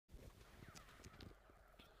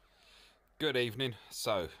Good evening.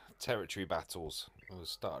 So, territory battles. We'll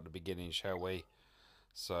start at the beginning, shall we?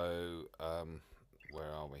 So, where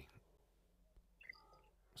are we?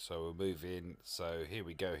 So we'll move in. So here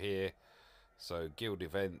we go here. So guild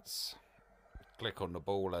events. Click on the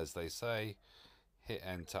ball, as they say. Hit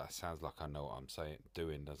enter. Sounds like I know what I'm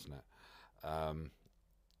doing, doesn't it?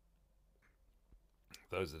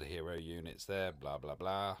 Those are the hero units there. Blah blah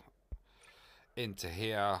blah. Into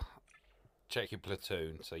here. Check your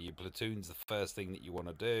platoon. So your platoon's the first thing that you want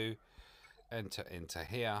to do. Enter into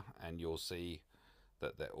here, and you'll see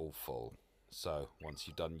that they're all full. So once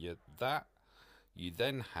you've done that, you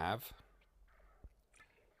then have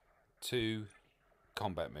 2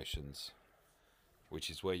 combat missions, which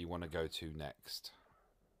is where you want to go to next.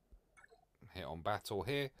 Hit on battle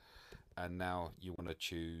here, and now you want to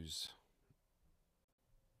choose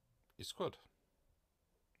your squad.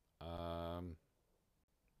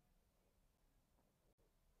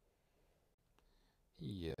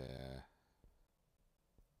 Yeah.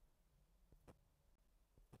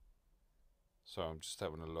 So I'm just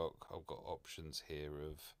having a look. I've got options here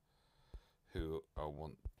of who I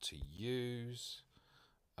want to use.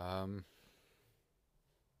 I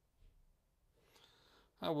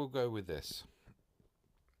will go with this.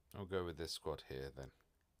 I'll go with this squad here then.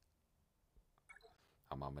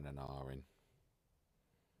 I'm umming and ahhing.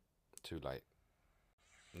 Too late.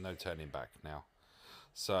 No turning back now.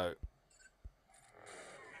 So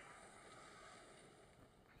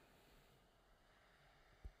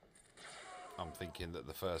I'm thinking that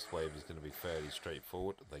the first wave is going to be fairly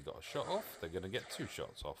straightforward. They got a shot off. They're going to get 2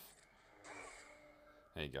 shots off.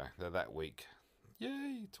 There you go. They're that weak.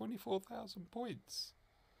 Yay! 24,000 points.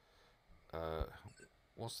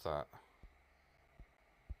 What's that?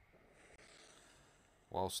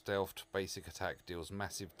 While stealthed, basic attack deals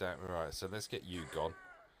massive damage. Right, so let's get you gone.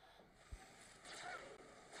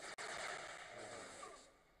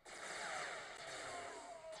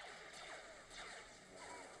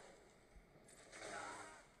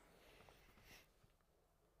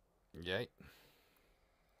 Yay.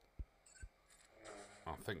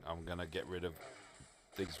 I think I'm going to get rid of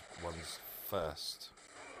these ones first.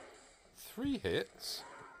 3 hits?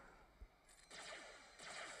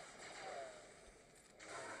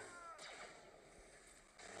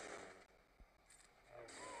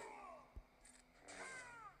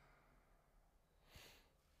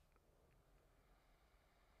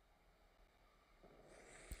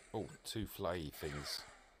 Oh, 2 flyy things.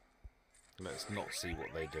 Let's not see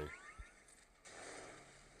what they do.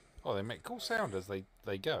 Oh, they make cool sound as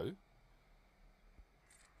they go.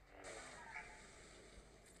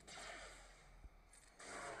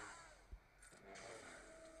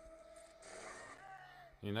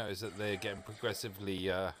 You notice that they're getting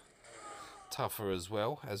progressively tougher as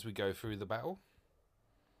well as we go through the battle.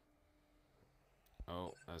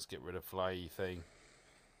 Oh, let's get rid of flyy thing.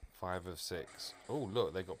 5 of 6. Oh,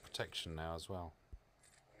 look, they got protection now as well.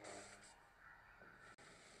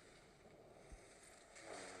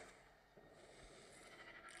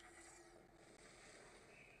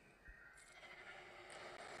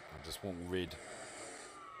 I just want rid.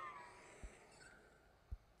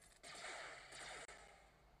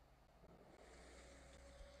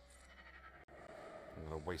 I'm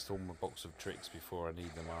going to waste all my box of tricks before I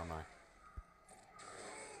need them, aren't I?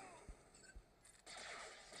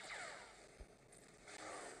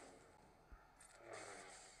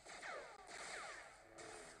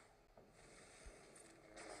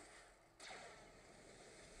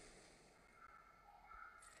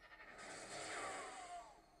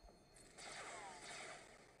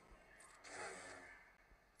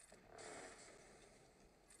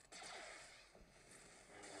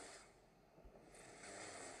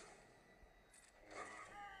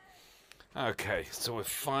 Okay, so we're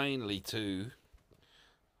finally to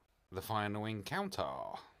the final encounter.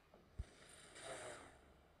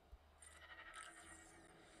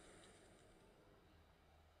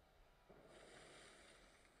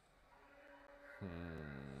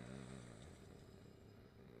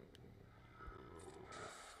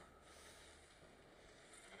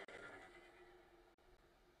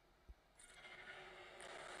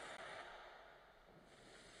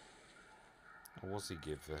 What does he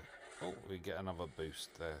give there? Oh, we get another boost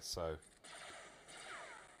there, so...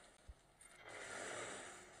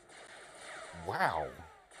 Wow!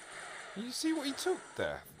 You see what he took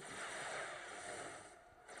there?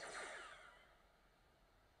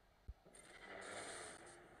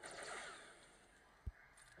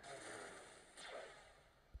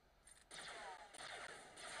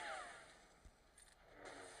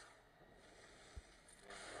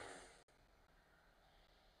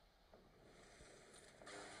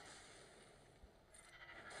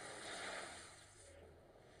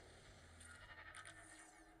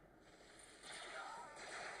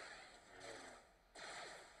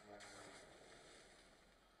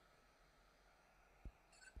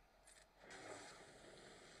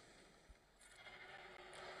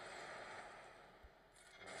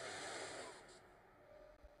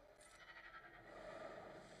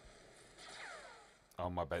 Oh,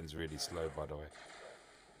 my pen's really slow, by the way.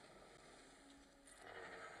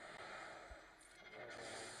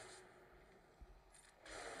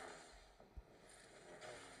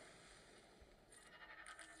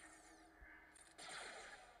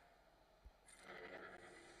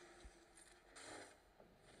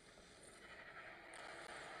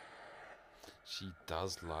 She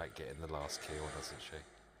does like getting the last kill, doesn't she?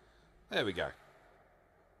 There we go.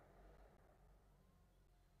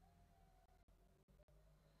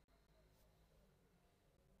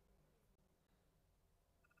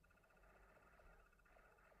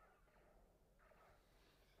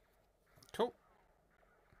 Cool.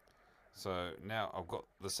 So now I've got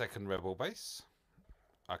the second rebel base.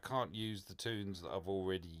 I can't use the tunes that I've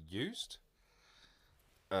already used.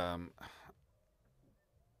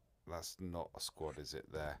 That's not a squad, is it?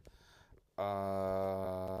 There.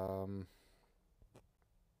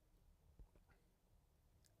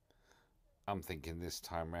 I'm thinking this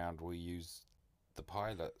time round we'll use the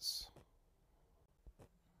pilots.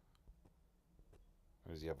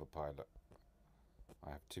 Where's the other pilot?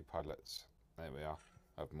 I have 2 pilots. There we are.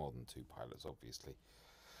 I have more than 2 pilots, obviously.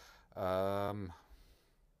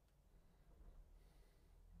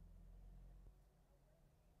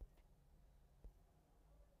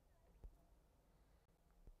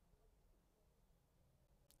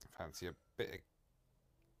 Fancy a bit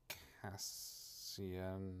of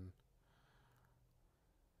Cassian.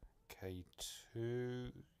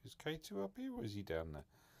 K2. Is K2 up here or is he down there?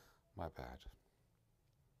 My bad.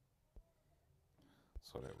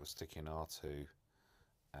 Sorry, it was sticking R2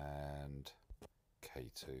 and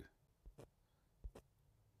K2.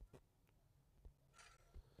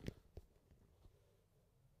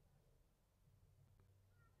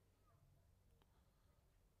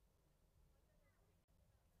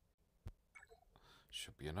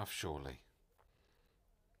 Should be enough, surely.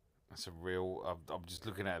 That's a real... I'm just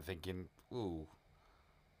looking at it thinking, ooh.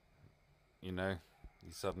 You know,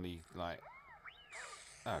 you suddenly like...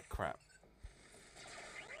 Oh, crap.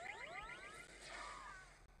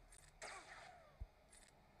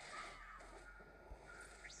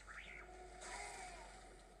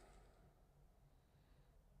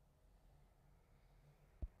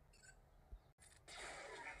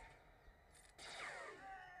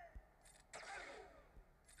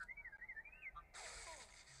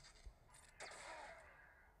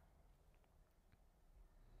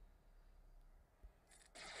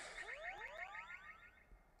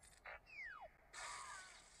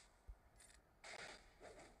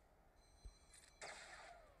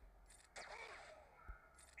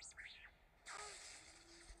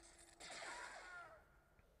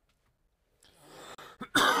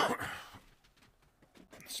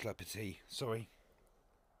 Slurp of tea, sorry.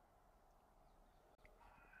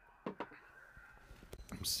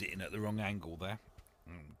 I'm sitting at the wrong angle there.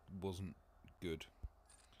 Wasn't good.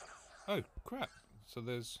 Oh, crap. So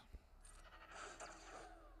there's...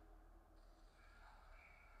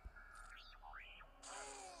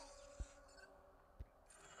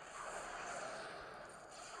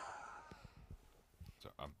 So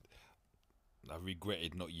I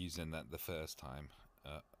regretted not using that the first time.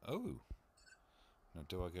 Oh. Now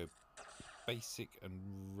do I go basic and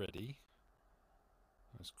ready?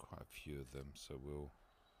 There's quite a few of them, so we'll...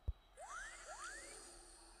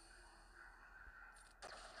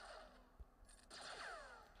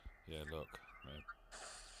 Yeah, look. They're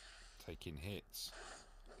taking hits.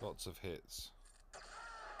 Lots of hits.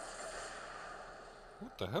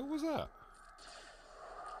 What the hell was that?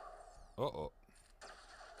 Uh-oh.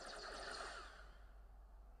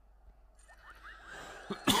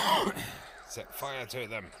 Set fire to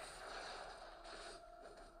them.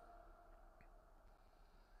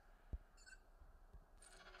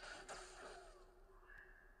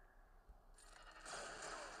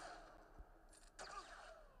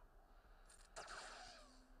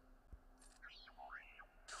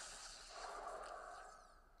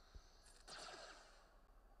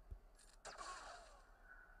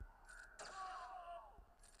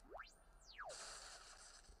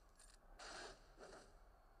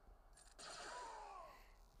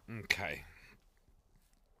 Okay.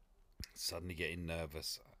 Suddenly getting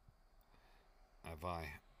nervous. Have I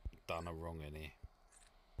done a wrong in here?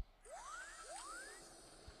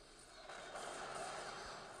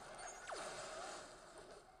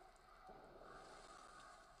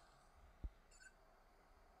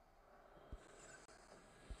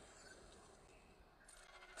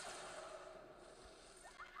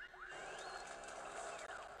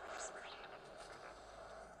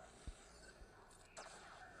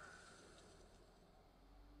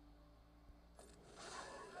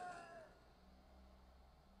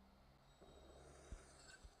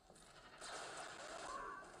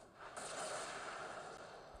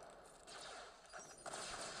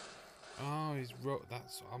 is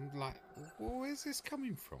that's. I'm like, where's this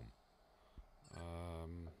coming from?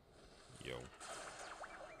 Yo.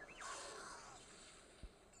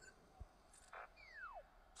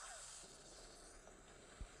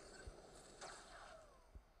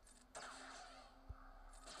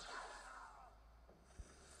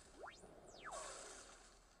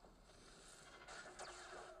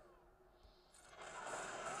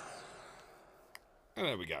 And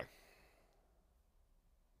there we go.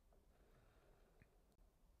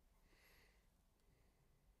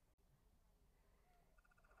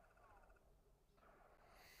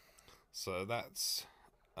 So that's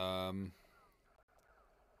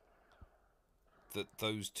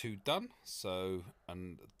those two done. So,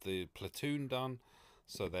 and the platoon done.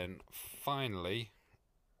 So then finally,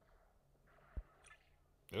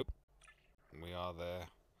 we are there.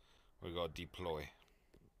 We got to deploy.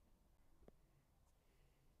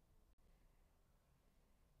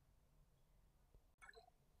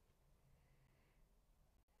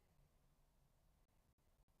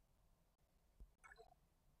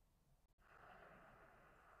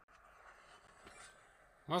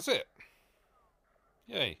 That's it.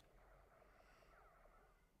 Yay.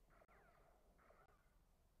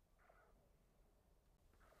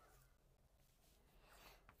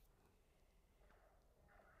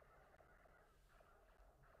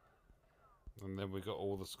 And then we got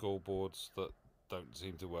all the scoreboards that don't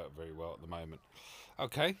seem to work very well at the moment.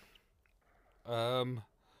 Okay.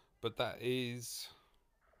 But that is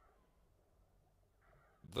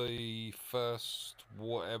the first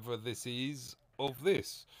whatever this is of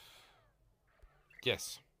this.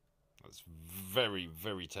 Yes. That's very,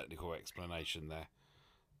 very technical explanation there.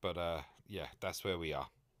 But yeah, that's where we are.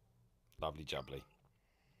 Lovely jubbly.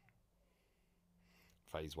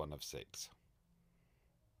 Phase 1 of 6.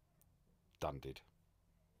 Dunded.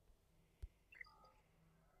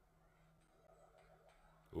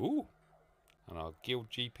 Ooh. And our guild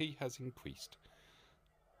GP has increased.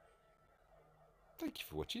 Thank you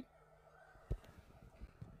for watching.